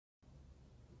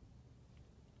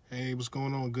Hey, what's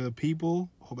going on, good people?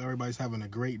 Hope everybody's having a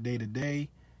great day today.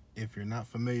 If you're not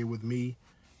familiar with me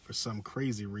for some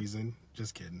crazy reason,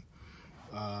 just kidding.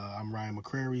 I'm Ryan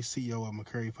McCrary, CEO of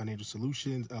McCrary Financial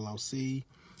Solutions, LLC,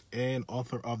 and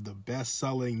author of the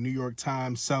best-selling New York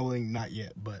Times selling, not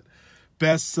yet, but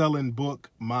best-selling book,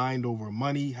 Mind Over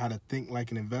Money, How to Think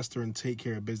Like an Investor and Take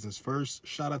Care of Business First.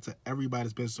 Shout out to everybody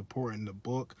that's been supporting the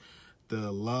book.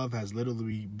 The love has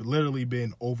literally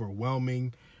been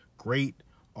overwhelming. Great.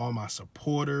 All my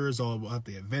supporters, all at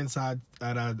the events that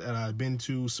I've been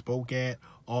to, spoke at,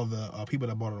 all the people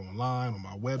that bought it online, on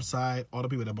my website, all the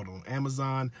people that bought it on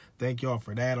Amazon. Thank y'all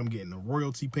for that. I'm getting the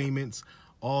royalty payments,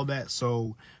 all that.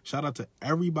 So shout out to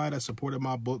everybody that supported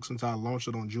my book since I launched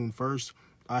it on June 1st.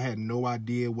 I had no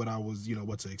idea what I was,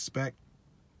 what to expect.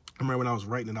 I remember when I was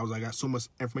writing it, I got so much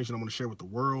information I want to share with the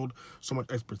world, so much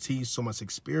expertise, so much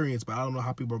experience, but I don't know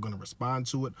how people are going to respond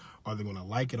to it. Are they going to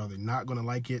like it? Are they not going to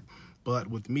like it? But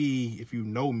with me, if you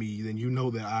know me, then you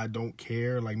know that I don't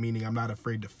care, meaning I'm not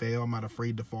afraid to fail. I'm not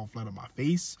afraid to fall flat on my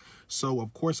face. So,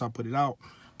 of course, I put it out,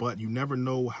 but you never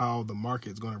know how the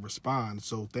market's going to respond.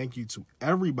 So thank you to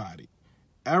everybody,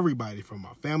 from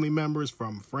my family members,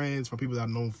 from friends, from people that I've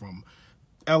known from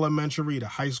elementary to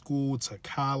high school to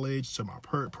college to my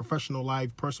professional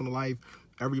life, personal life,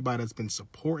 everybody that's been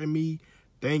supporting me.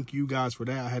 Thank you guys for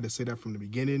that. I had to say that from the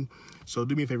beginning. So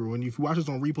do me a favor, if you watch this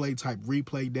on replay, type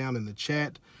replay down in the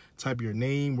chat, type your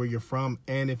name, where you're from,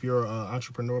 and if you're an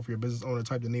entrepreneur, if you're a business owner,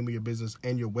 type the name of your business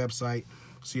and your website.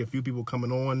 See a few people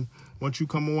coming on. Once you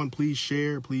come on, please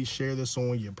share this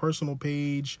on your personal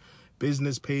page,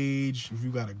 business page. If you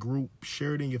got a group,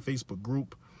 share it in your Facebook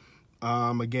group.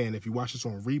 Again, if you watch this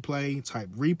on replay,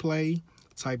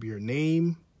 type your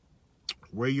name,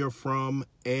 where you're from,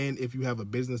 and if you have a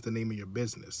business, the name of your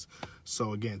business.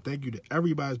 So again, thank you to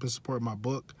everybody who's been supporting my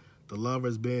book. The love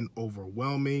has been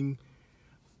overwhelming.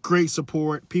 Great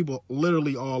support. People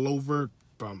literally all over,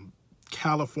 from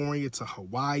California to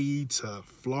Hawaii to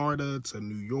Florida to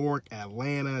New York,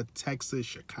 Atlanta, Texas,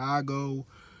 Chicago,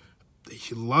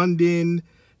 London,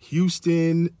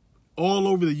 Houston, all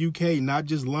over the UK, not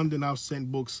just London. I've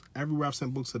sent books everywhere. I've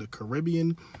sent books to the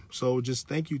Caribbean. So just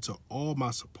thank you to all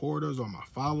my supporters, all my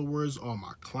followers, all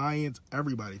my clients,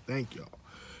 everybody. Thank y'all.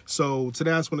 So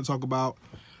today I just want to talk about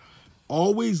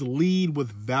always lead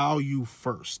with value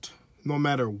first. No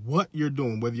matter what you're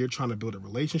doing, whether you're trying to build a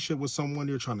relationship with someone,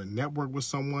 you're trying to network with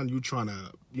someone, you're trying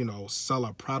to, sell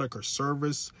a product or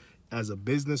service as a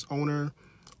business owner,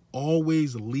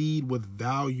 always lead with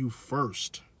value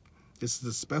first. This is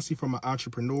especially for my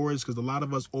entrepreneurs, because a lot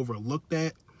of us overlook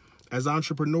that. As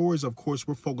entrepreneurs, of course,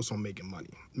 we're focused on making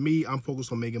money. Me, I'm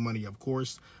focused on making money, of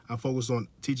course. I'm focused on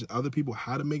teaching other people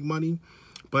how to make money.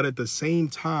 But at the same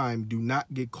time, do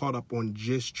not get caught up on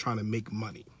just trying to make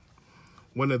money.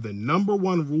 One of the number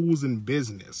one rules in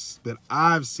business that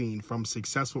I've seen from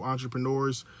successful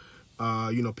entrepreneurs,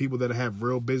 people that have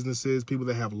real businesses, people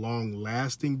that have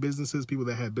long-lasting businesses, people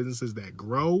that have businesses that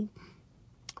grow,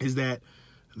 is that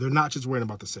they're not just worrying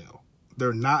about the sale.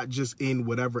 They're not just in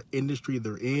whatever industry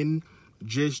they're in,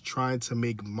 just trying to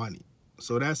make money.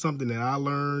 So that's something that I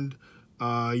learned,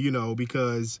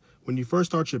 because when you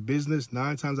first start your business,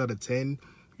 9 times out of 10,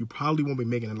 you probably won't be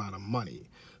making a lot of money.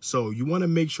 So you want to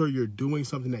make sure you're doing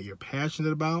something that you're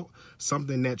passionate about,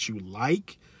 something that you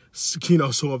like,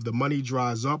 so if the money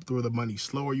dries up or the money's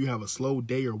slower, you have a slow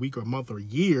day or week or month or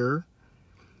year,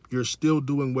 you're still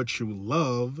doing what you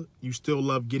love. You still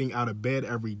love getting out of bed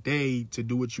every day to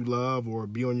do what you love, or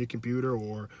be on your computer,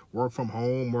 or work from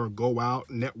home, or go out,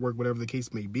 network, whatever the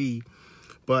case may be.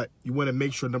 But you want to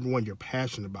make sure, number one, you're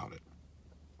passionate about it.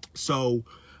 So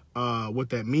what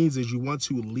that means is you want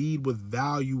to lead with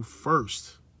value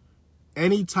first.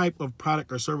 Any type of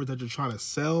product or service that you're trying to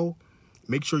sell,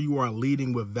 make sure you are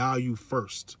leading with value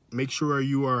first. Make sure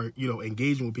you are,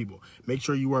 engaging with people. Make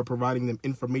sure you are providing them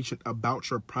information about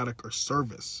your product or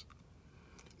service.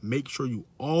 Make sure you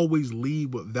always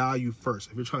lead with value first.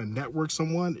 If you're trying to network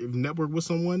with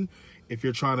someone, if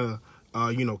you're trying to,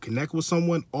 connect with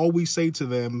someone, always say to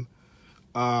them,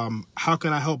 how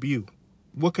can I help you?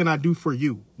 What can I do for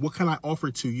you? What can I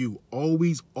offer to you?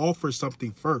 Always offer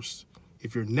something first.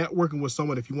 If you're networking with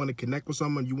someone, if you want to connect with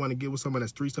someone, you want to get with someone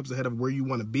that's 3 steps ahead of where you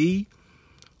want to be,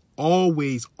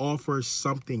 always offer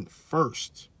something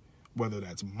first. Whether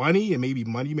that's money, and maybe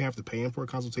money you may have to pay them for a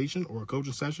consultation or a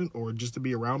coaching session, or just to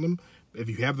be around them. If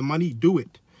you have the money, do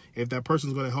it. If that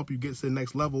person's going to help you get to the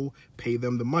next level, pay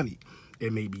them the money.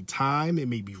 It may be time, it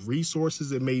may be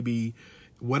resources, it may be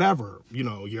whatever,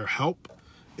 your help,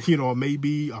 it may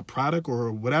be a product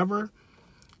or whatever.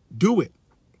 Do it.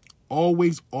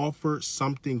 Always offer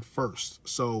something first.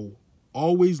 So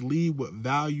Always lead with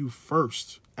value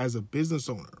first as a business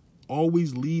owner.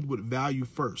 Always lead with value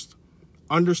first.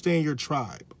 Understand your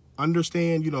tribe.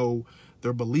 Understand,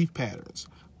 their belief patterns.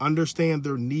 Understand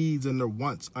their needs and their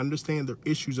wants. Understand their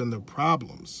issues and their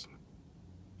problems.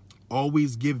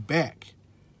 Always give back.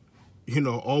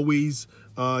 Always,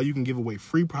 you can give away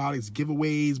free products,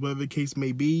 giveaways, whatever the case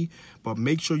may be, but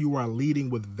make sure you are leading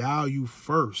with value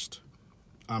first.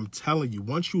 I'm telling you,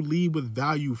 once you lead with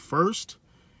value first,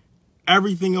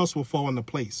 everything else will fall into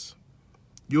place.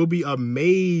 You'll be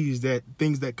amazed at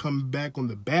things that come back on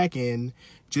the back end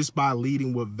just by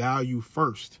leading with value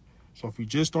first. So if you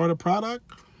just start a product,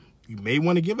 you may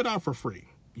want to give it out for free.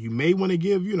 You may want to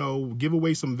give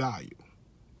away some value,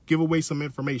 give away some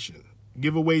information,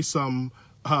 give away some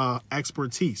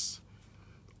expertise.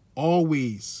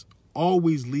 Always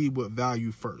lead with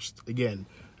value first. Again,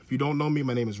 if you don't know me,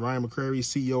 my name is Ryan McCrary,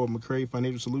 CEO of McCrary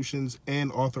Financial Solutions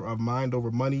and author of Mind Over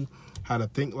Money, How to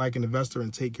Think Like an Investor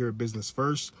and Take Care of Business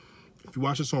First. If you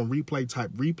watch this on replay,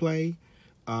 type replay,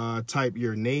 type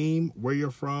your name, where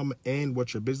you're from, and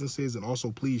what your business is, and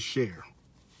also please share.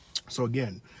 So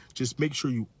again, just make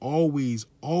sure you always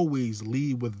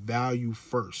lead with value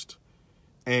first.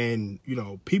 And,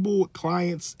 people,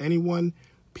 clients, anyone,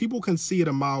 people can see it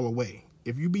a mile away.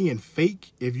 If you being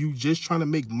fake, if you just trying to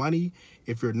make money,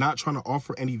 if you're not trying to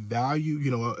offer any value,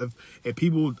 if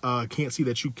people can't see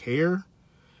that you care,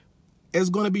 it's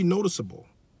going to be noticeable.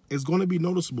 It's going to be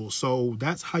noticeable. So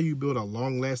that's how you build a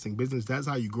long-lasting business. That's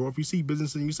how you grow. If you see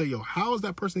business and you say, how is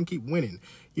that person keep winning?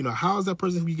 How is that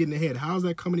person keep getting ahead? How is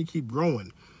that company keep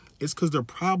growing? It's because they're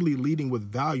probably leading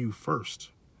with value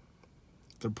first.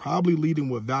 They're probably leading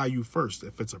with value first.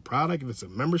 If it's a product, if it's a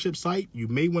membership site, you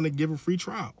may want to give a free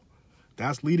trial.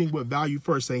 That's leading with value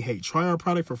first, saying, hey, try our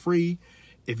product for free.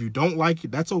 If you don't like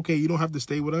it, that's okay. You don't have to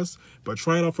stay with us, but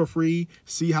try it out for free.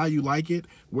 See how you like it.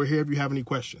 We're here if you have any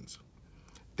questions.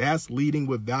 That's leading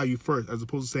with value first, as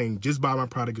opposed to saying, just buy my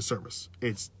product or service.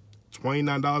 It's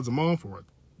 $29 a month or,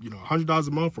 $100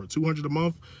 a month or $200 a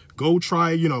month. Go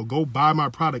try, go buy my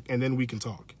product and then we can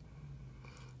talk.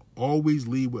 Always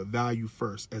lead with value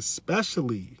first,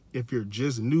 especially if you're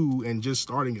just new and just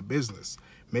starting a business.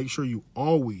 Make sure you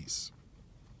always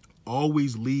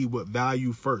lead with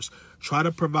value first. Try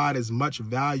to provide as much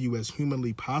value as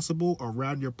humanly possible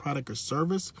around your product or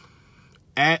service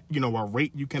at, a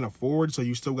rate you can afford, so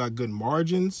you still got good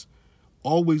margins.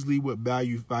 Always lead with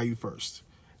value first.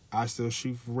 I still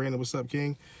shoot for random. What's up,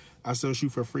 King? I still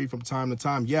shoot for free from time to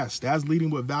time. Yes, that's leading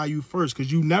with value first,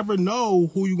 because you never know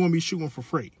who you're going to be shooting for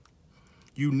free.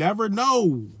 You never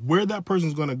know where that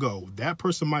person's going to go. That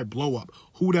person might blow up.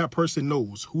 Who that person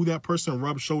knows, who that person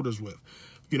rubs shoulders with,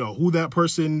 who that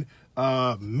person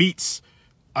meets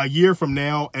a year from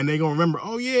now, and they're going to remember,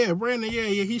 oh, yeah, Brandon, yeah,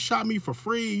 he shot me for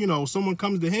free. Someone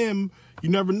comes to him. You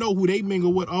never know who they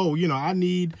mingle with. Oh, I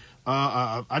need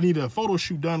a photo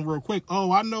shoot done real quick.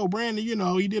 Oh, I know Brandon,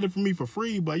 he did it for me for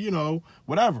free, but,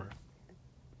 whatever.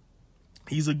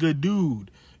 He's a good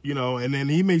dude. And then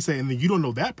he may say, and then you don't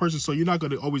know that person, so you're not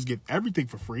going to always give everything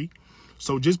for free.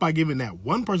 So just by giving that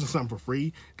one person something for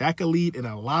free, that could lead in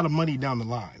a lot of money down the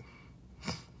line.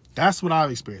 That's what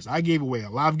I've experienced. I gave away a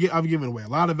lot. I've given away a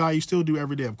lot of value, still do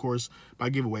every day, of course, but I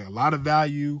give away a lot of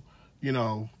value,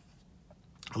 a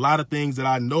lot of things that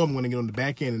I know I'm going to get on the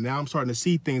back end. And now I'm starting to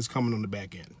see things coming on the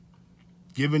back end.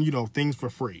 Giving, things for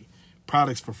free,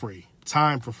 products for free,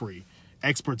 time for free,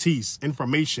 expertise,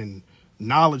 information,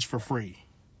 knowledge for free.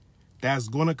 That's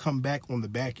going to come back on the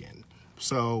back end.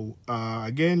 So,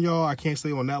 again, y'all, I can't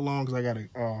stay on that long because I got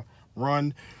to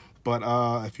run. But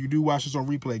if you do watch this on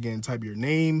replay, again, type your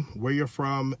name, where you're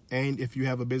from, and if you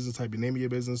have a business, type your name of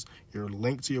your business, your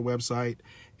link to your website,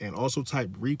 and also type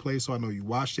replay so I know you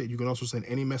watched it. You can also send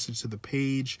any message to the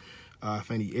page if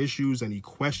any issues, any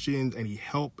questions, any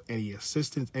help, any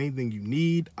assistance, anything you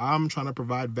need. I'm trying to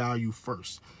provide value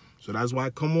first. So that's why I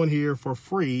come on here for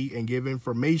free and give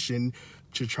information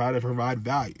to try to provide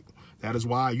value. That is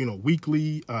why,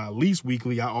 weekly, at least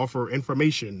weekly, I offer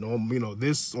information on,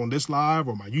 this live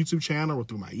or my YouTube channel or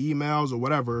through my emails or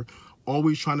whatever,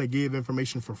 always trying to give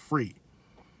information for free.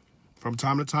 From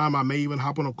time to time, I may even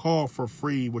hop on a call for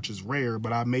free, which is rare,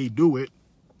 but I may do it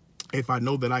if I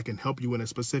know that I can help you in a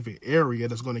specific area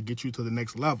that's going to get you to the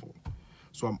next level.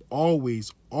 So I'm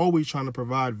always trying to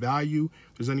provide value.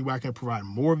 If there's any way I can provide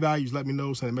more value, just let me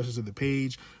know. Send a message to the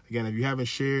page. Again, if you haven't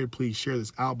shared, please share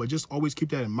this out. But just always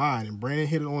keep that in mind. And Brandon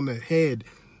hit it on the head.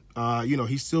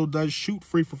 He still does shoot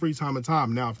free for free time to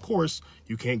time. Now, of course,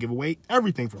 you can't give away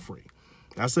everything for free.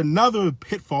 That's another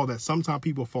pitfall that sometimes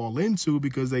people fall into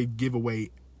because they give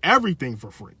away everything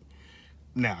for free.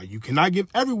 Now, you cannot give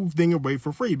everything away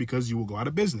for free because you will go out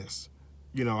of business.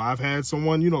 You know, I've had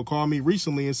someone, call me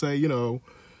recently and say,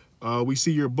 we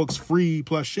see your books free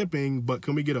plus shipping, but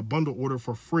can we get a bundle order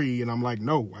for free? And I'm like,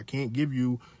 no, I can't give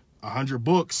you 100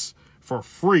 books for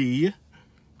free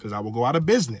because I will go out of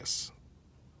business.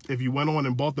 If you went on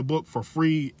and bought the book for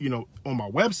free, on my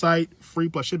website, free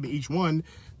plus shipping each one,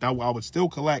 that I would still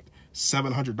collect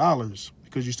 $700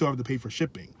 because you still have to pay for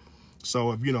shipping.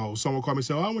 So if, someone called me and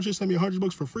said, oh, I want you to send me 100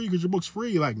 books for free because your book's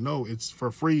free. Like, no, it's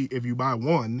for free if you buy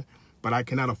one, but I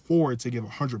cannot afford to give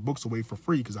 100 books away for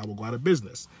free because I will go out of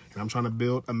business. And I'm trying to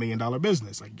build $1 million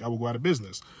business. Like, I will go out of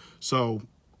business. So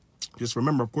just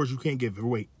remember, of course, you can't give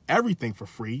away everything for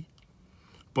free,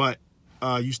 but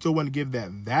you still want to give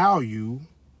that value.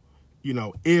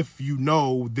 If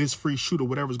this free shoot or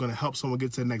whatever is going to help someone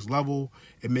get to the next level,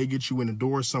 it may get you in the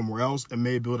door somewhere else. It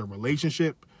may build a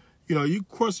relationship. Of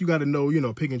course, you got to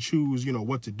know, pick and choose,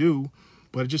 what to do.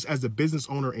 But just as a business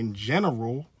owner in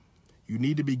general, you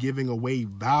need to be giving away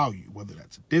value, whether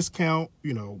that's a discount,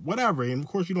 whatever. And of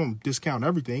course, you don't discount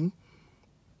everything.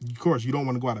 Of course, you don't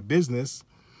want to go out of business,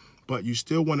 but you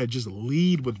still want to just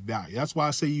lead with value. That's why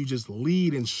I say you just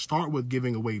lead and start with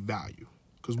giving away value.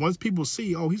 Because once people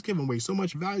see, oh, he's giving away so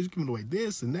much value, he's giving away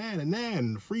this and that and that,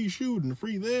 and free shoot and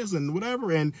free this and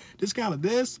whatever, and discounted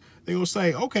this, they're going to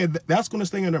say, okay, that's going to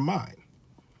stay in their mind.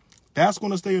 That's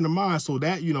going to stay in their mind. So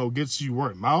that, gets you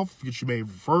word of mouth, gets you made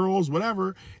referrals,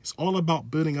 whatever. It's all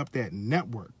about building up that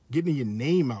network, getting your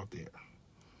name out there.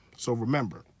 So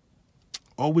remember,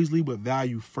 always lead with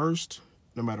value first,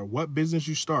 no matter what business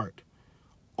you start.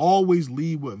 Always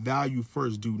lead with value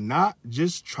first. Do not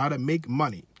just try to make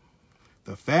money.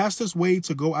 The fastest way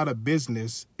to go out of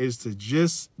business is to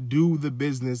just do the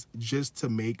business just to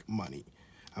make money.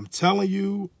 I'm telling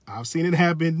you, I've seen it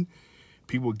happen.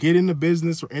 People get in the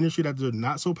business or industry that they're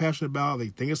not so passionate about. They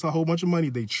think it's a whole bunch of money.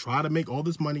 They try to make all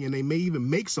this money, and they may even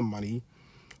make some money.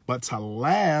 But to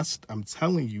last, I'm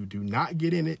telling you, do not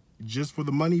get in it just for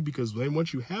the money, because then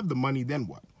once you have the money, then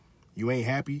what? You ain't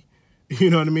happy. You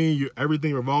know what I mean?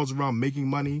 Everything revolves around making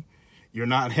money. You're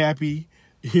not happy.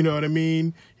 You know what I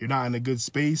mean? You're not in a good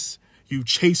space. You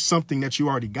chase something that you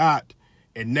already got,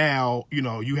 and now,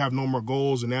 you have no more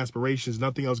goals and aspirations.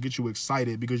 Nothing else gets you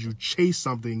excited because you chase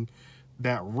something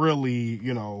that really,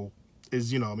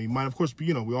 is, money. Of course,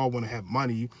 we all want to have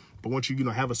money, but once you,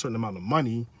 have a certain amount of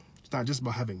money, it's not just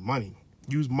about having money.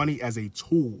 Use money as a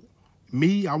tool.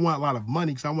 Me, I want a lot of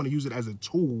money because I want to use it as a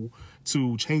tool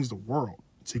to change the world,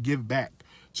 to give back,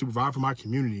 to provide for my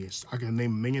communities. I can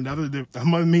name a million other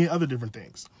different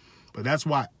things. But that's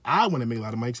why I want to make a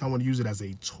lot of money, because I want to use it as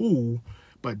a tool.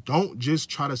 But don't just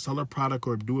try to sell a product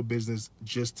or do a business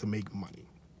just to make money.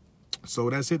 So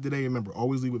that's it today. Remember,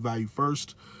 always lead with value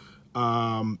first.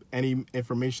 Any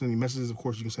information, any messages, of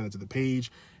course, you can send it to the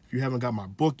page. If you haven't got my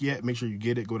book yet, make sure you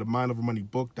get it. Go to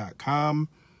mindovermoneybook.com.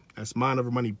 That's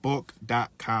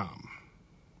mindovermoneybook.com.